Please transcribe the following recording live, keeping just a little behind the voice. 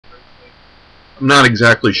I'm not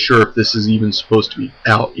exactly sure if this is even supposed to be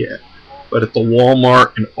out yet, but at the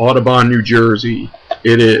Walmart in Audubon, New Jersey,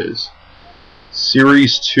 it is.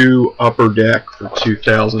 Series 2 Upper Deck for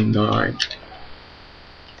 2009.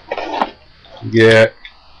 You get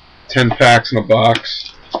 10 packs in a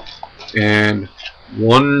box and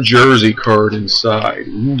one jersey card inside.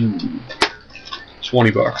 Ooh,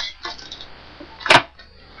 $20.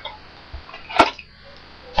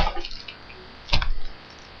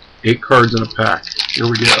 Eight cards in a pack. Here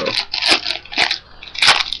we go.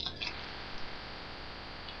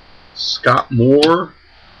 Scott Moore,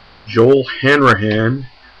 Joel Hanrahan,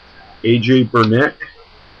 AJ Burnett,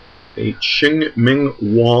 a Ching Ming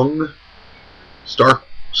Wong, Star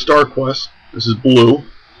Quest. This is blue.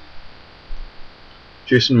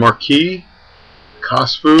 Jason Marquis,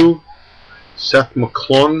 Kosfu, Seth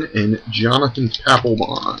McClung, and Jonathan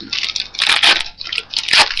Papelbon.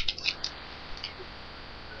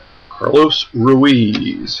 Carlos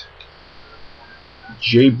Ruiz,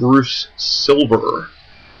 J. Bruce Silver.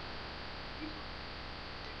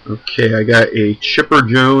 Okay, I got a Chipper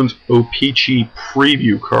Jones O-Pee-Chee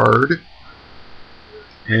preview card.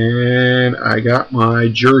 And I got my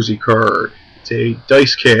jersey card. It's a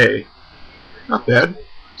Dice K. Not bad.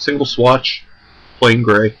 Single swatch, plain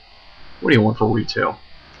gray. What do you want for retail?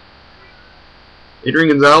 Adrian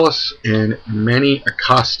Gonzalez and Manny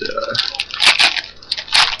Acosta.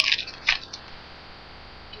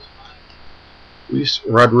 Luis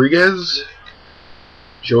Rodriguez,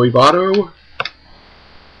 Joey Votto,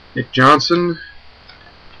 Nick Johnson,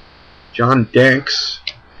 John Danks,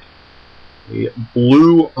 a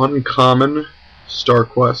blue uncommon Star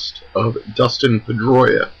Quest of Dustin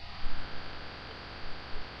Pedroia,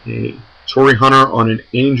 a Torrey Hunter on an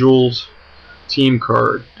Angels team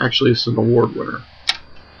card. Actually, it's an award winner.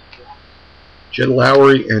 Jed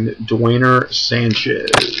Lowry and Dwayner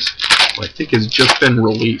Sanchez, who I think has just been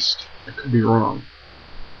released. I could be wrong.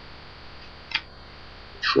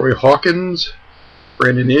 Troy Hawkins,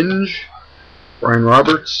 Brandon Inge, Brian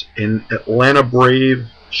Roberts, an Atlanta Brave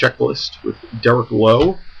checklist with Derek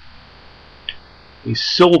Lowe, a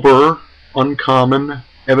silver uncommon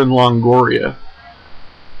Evan Longoria.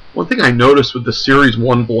 One thing I noticed with the Series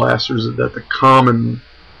 1 blasters is that the common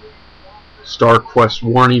Star Quest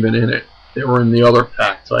weren't even in it. They were in the other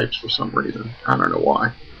pack types for some reason. I don't know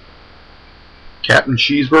why. Captain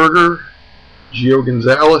Cheeseburger, Gio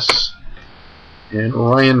Gonzalez, and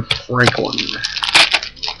Ryan Franklin.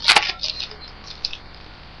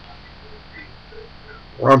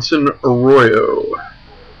 Bronson Arroyo,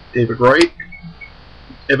 David Wright,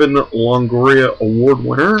 Evan Longoria award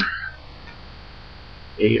winner,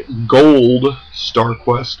 a gold Star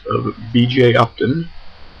Quest of BJ Upton,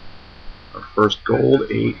 our first gold,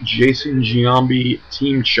 a Jason Giambi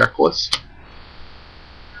team checklist,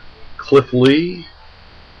 Cliff Lee,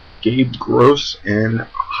 Gabe Gross, and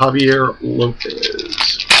Javier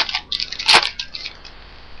Lopez.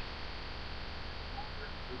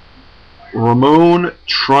 Ramon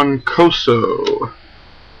Troncoso,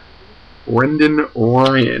 Brendan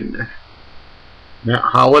Ryan, Matt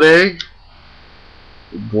Holliday,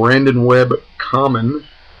 Brandon Webb common.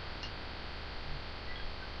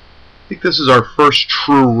 I think this is our first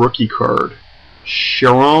true rookie card.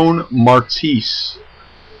 Sharon Martis.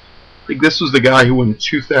 I think this was the guy who in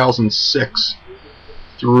 2006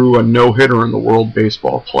 threw a no-hitter in the World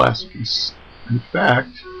Baseball Classic. In fact,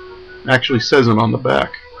 it actually says it on the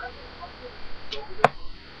back.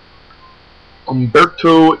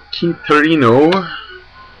 Umberto Quinterino,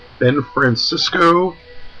 Ben Francisco,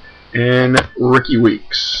 and Ricky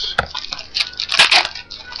Weeks.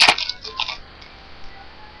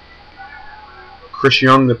 Chris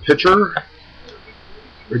Young, the pitcher.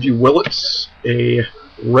 Reggie Willits, a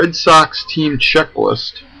Red Sox team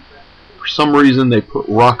checklist. For some reason, they put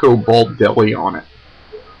Rocco Baldelli on it.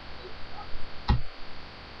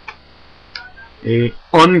 A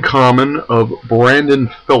uncommon of Brandon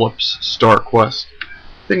Phillips Star Quest.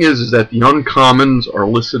 Thing is that the uncommons are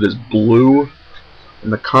listed as blue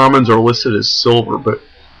and the commons are listed as silver, but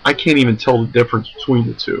I can't even tell the difference between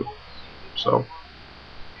the two. So,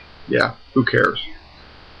 yeah, who cares?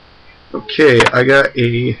 Okay, I got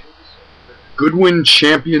a Goodwin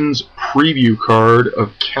Champions preview card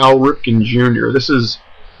of Cal Ripken Jr. This is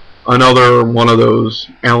another one of those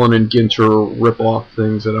Allen and Ginter rip-off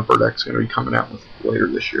things that Upper Deck's going to be coming out with later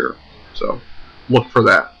this year. So, look for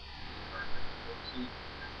that.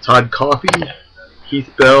 Todd Coffey,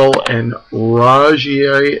 Heath Bell, and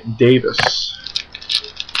Rajai Davis.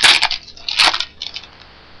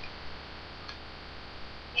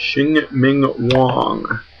 Ching Ming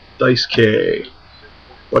Wong, Dice K,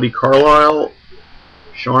 Buddy Carlisle,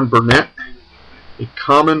 Sean Burnett, A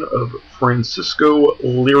common of Francisco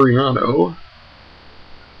Liriano.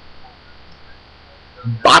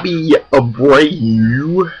 Bobby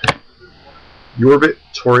Abreu, Yorvit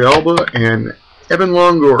Torrealba, and Evan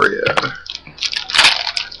Longoria.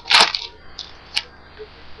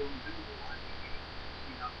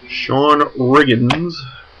 Sean Riggins,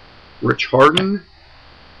 Rich Harden,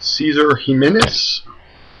 Cesar Jimenez,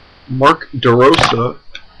 Mark DeRosa,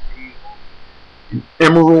 an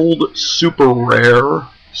Emerald Super Rare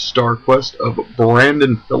Star Quest of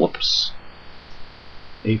Brandon Phillips,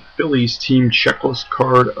 a Phillies team checklist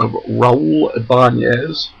card of Raul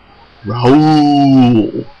Ibanez,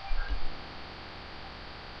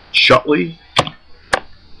 Shutley,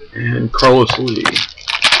 and Carlos Lee.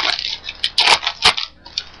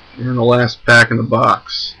 And the last pack in the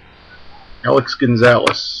box, Alex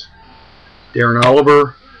Gonzalez, Darren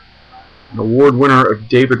Oliver, an award winner of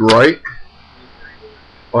David Wright.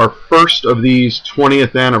 Our first of these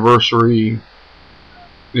 20th anniversary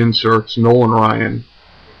inserts, Nolan Ryan.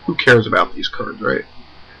 Who cares about these cards, right?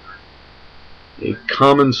 A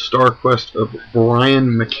common Star Quest of Brian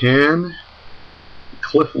McCann,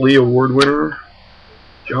 Cliff Lee award winner,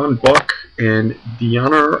 John Buck, and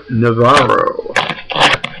Diana Navarro.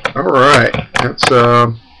 Alright, that's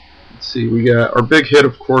let's see, we got our big hit,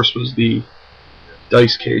 of course, was the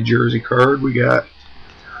Dice K jersey card. We got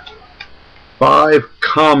 5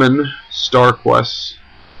 common Star Quests,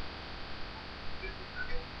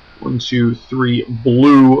 1, 2, 3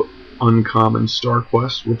 blue uncommon Star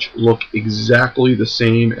Quests, which look exactly the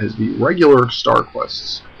same as the regular Star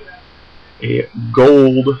Quests. A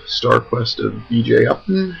gold Star Quest of BJ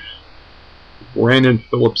Upton, Brandon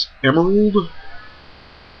Phillips Emerald,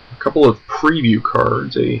 a couple of preview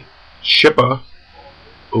cards, a Chippa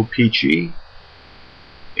O-Pee-Chee,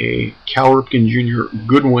 a Cal Ripken Jr.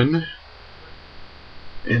 Goodwin,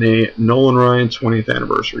 and a Nolan Ryan 20th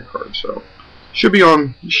anniversary card. So should be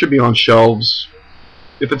on shelves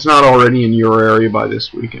if it's not already in your area by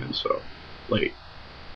this weekend. So late.